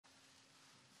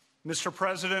Mr.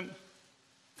 President,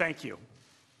 thank you.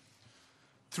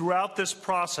 Throughout this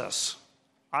process,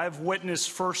 I have witnessed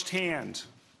firsthand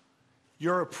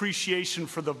your appreciation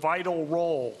for the vital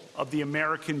role of the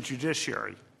American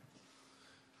judiciary.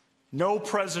 No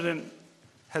president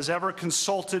has ever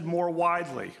consulted more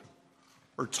widely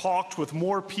or talked with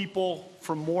more people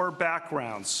from more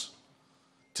backgrounds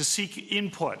to seek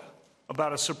input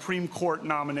about a Supreme Court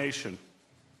nomination.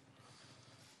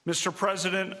 Mr.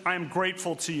 President, I am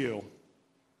grateful to you,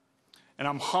 and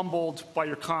I'm humbled by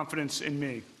your confidence in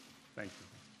me. Thank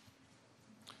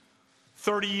you.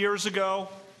 30 years ago,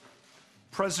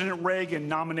 President Reagan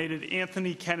nominated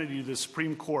Anthony Kennedy to the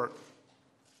Supreme Court.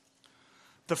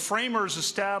 The framers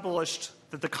established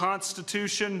that the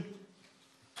Constitution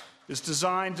is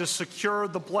designed to secure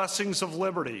the blessings of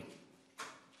liberty.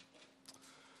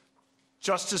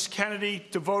 Justice Kennedy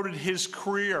devoted his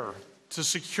career to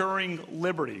securing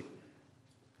liberty.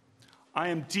 I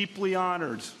am deeply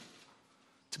honored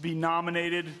to be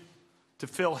nominated to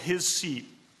fill his seat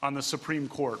on the Supreme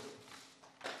Court.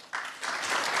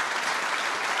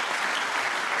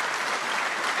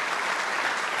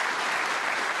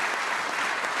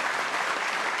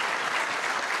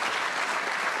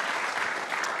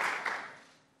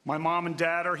 My mom and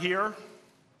dad are here.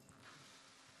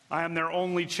 I am their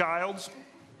only child.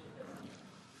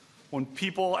 When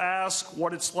people ask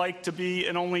what it's like to be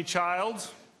an only child,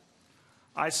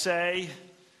 I say,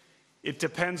 it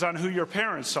depends on who your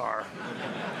parents are.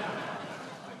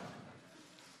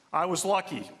 I was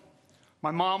lucky.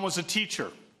 My mom was a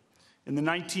teacher. In the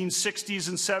 1960s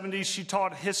and 70s, she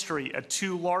taught history at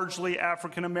two largely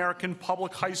African-American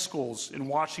public high schools in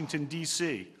Washington,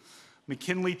 D.C.,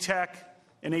 McKinley Tech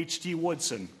and H.D.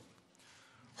 Woodson.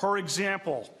 Her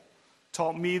example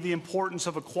taught me the importance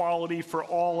of equality for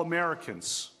all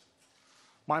Americans.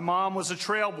 My mom was a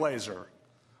trailblazer.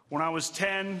 When I was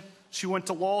 10, she went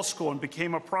to law school and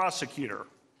became a prosecutor.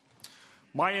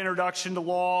 My introduction to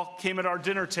law came at our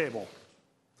dinner table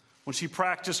when she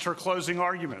practiced her closing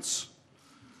arguments.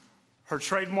 Her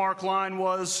trademark line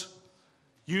was,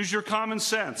 "Use your common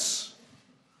sense.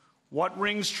 What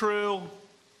rings true?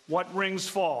 What rings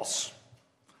false?"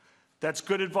 That's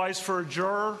good advice for a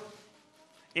juror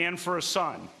and for a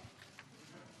son.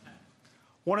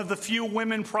 One of the few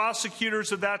women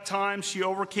prosecutors of that time, she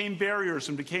overcame barriers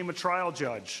and became a trial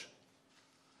judge.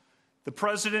 The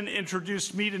president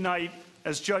introduced me tonight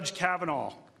as Judge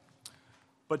Kavanaugh,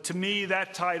 but to me,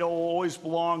 that title always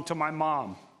belonged to my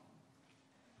mom.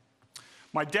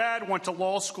 My dad went to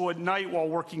law school at night while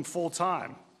working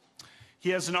full-time. He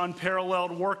has an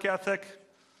unparalleled work ethic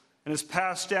and has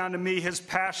passed down to me his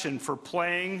passion for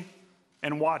playing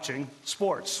and watching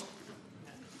sports.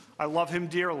 I love him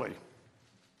dearly.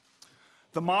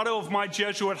 The motto of my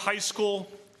Jesuit high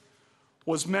school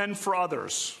was "Men for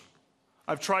Others."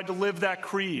 I've tried to live that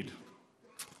creed.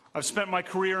 I've spent my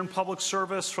career in public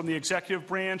service from the executive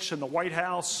branch and the White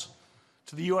House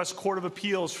to the U.S. Court of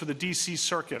Appeals for the D.C.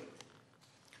 Circuit.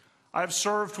 I have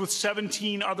served with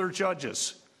 17 other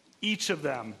judges, each of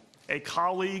them a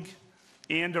colleague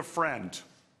and a friend.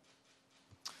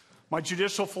 My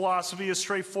judicial philosophy is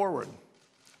straightforward.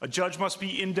 A judge must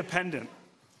be independent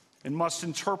and must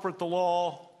interpret the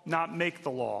law, not make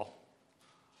the law.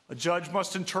 A judge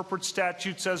must interpret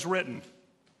statutes as written,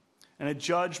 and a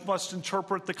judge must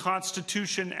interpret the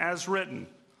Constitution as written,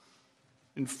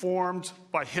 informed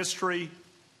by history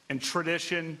and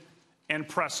tradition and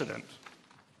precedent.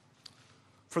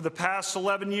 For the past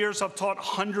 11 years, I've taught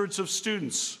hundreds of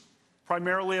students,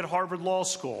 primarily at Harvard Law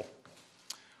School.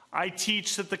 I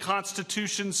teach that the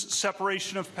Constitution's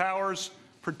separation of powers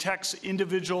protects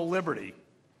individual liberty.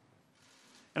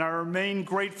 And I remain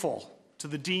grateful to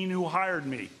the dean who hired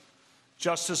me,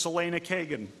 Justice Elena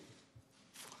Kagan.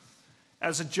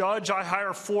 As a judge, I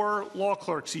hire 4 law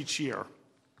clerks each year.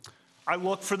 I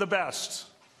look for the best.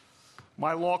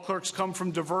 My law clerks come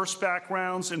from diverse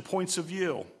backgrounds and points of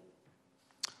view.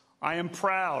 I am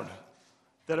proud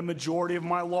that a majority of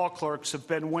my law clerks have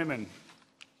been women.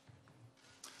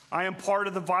 I am part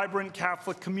of the vibrant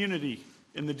Catholic community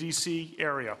in the D.C.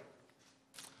 area.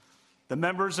 The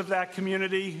members of that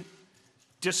community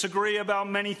disagree about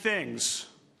many things,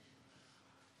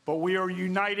 but we are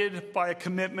united by a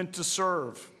commitment to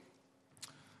serve.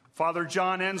 Father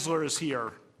John Ensler is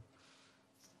here.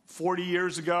 40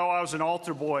 years ago, I was an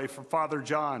altar boy for Father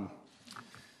John.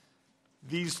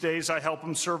 These days, I help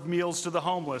him serve meals to the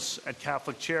homeless at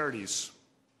Catholic Charities.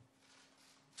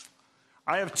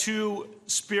 I have 2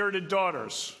 spirited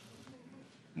daughters,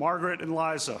 Margaret and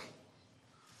Liza.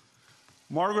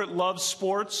 Margaret loves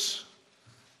sports,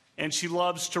 and she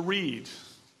loves to read.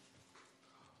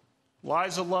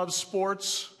 Liza loves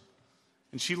sports,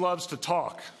 and she loves to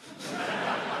talk.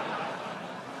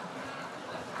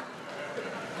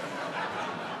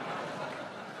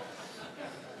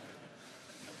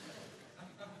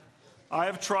 I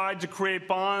have tried to create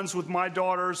bonds with my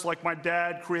daughters like my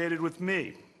dad created with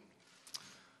me.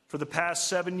 For the past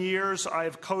 7 years, I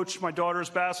have coached my daughter's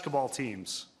basketball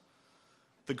teams.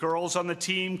 The girls on the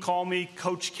team call me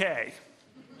Coach K.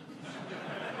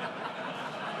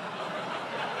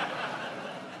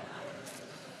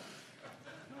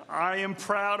 I am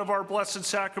proud of our Blessed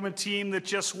Sacrament team that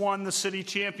just won the city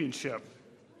championship.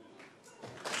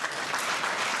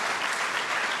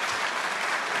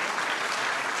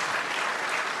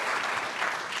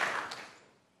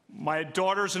 My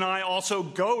daughters and I also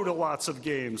go to lots of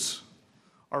games.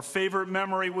 Our favorite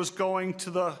memory was going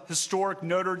to the historic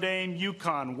Notre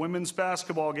Dame-UConn women's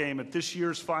basketball game at this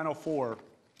year's Final Four.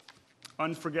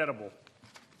 Unforgettable.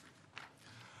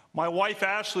 My wife,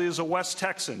 Ashley, is a West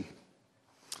Texan,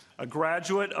 a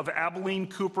graduate of Abilene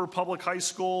Cooper Public High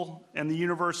School and the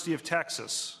University of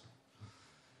Texas.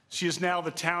 She is now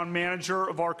the town manager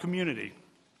of our community.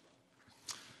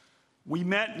 We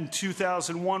met in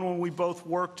 2001 when we both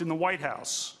worked in the White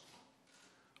House.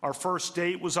 Our first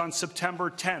date was on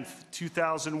September 10th,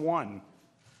 2001.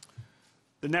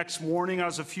 The next morning, I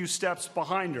was a few steps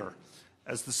behind her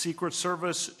as the Secret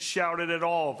Service shouted at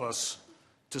all of us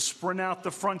to sprint out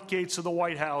the front gates of the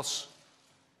White House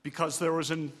because there was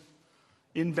an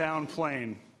inbound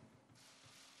plane.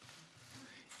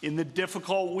 In the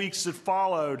difficult weeks that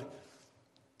followed,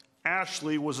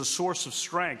 Ashley was a source of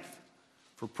strength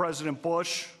for President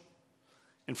Bush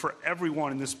and for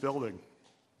everyone in this building.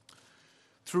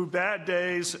 Through bad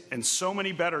days and so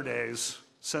many better days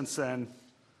since then,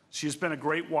 she has been a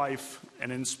great wife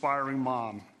and an inspiring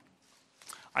mom.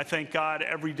 I thank God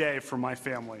every day for my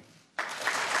family.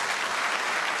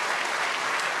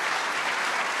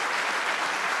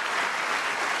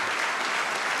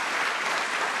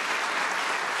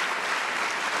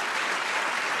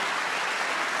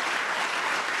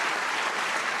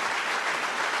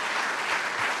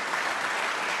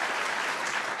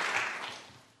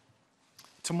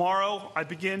 Tomorrow, I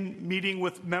begin meeting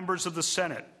with members of the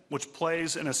Senate, which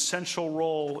plays an essential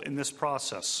role in this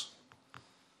process.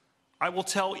 I will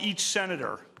tell each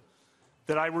senator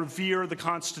that I revere the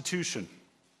Constitution.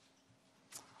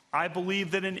 I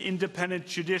believe that an independent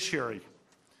judiciary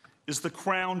is the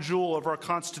crown jewel of our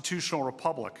constitutional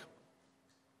republic.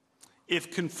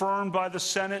 If confirmed by the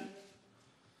Senate,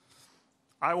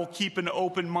 I will keep an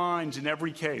open mind in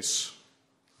every case,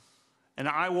 and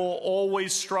I will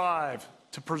always strive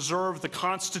to preserve the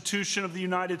Constitution of the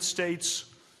United States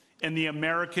and the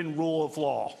American rule of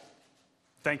law.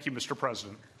 Thank you, Mr.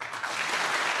 President.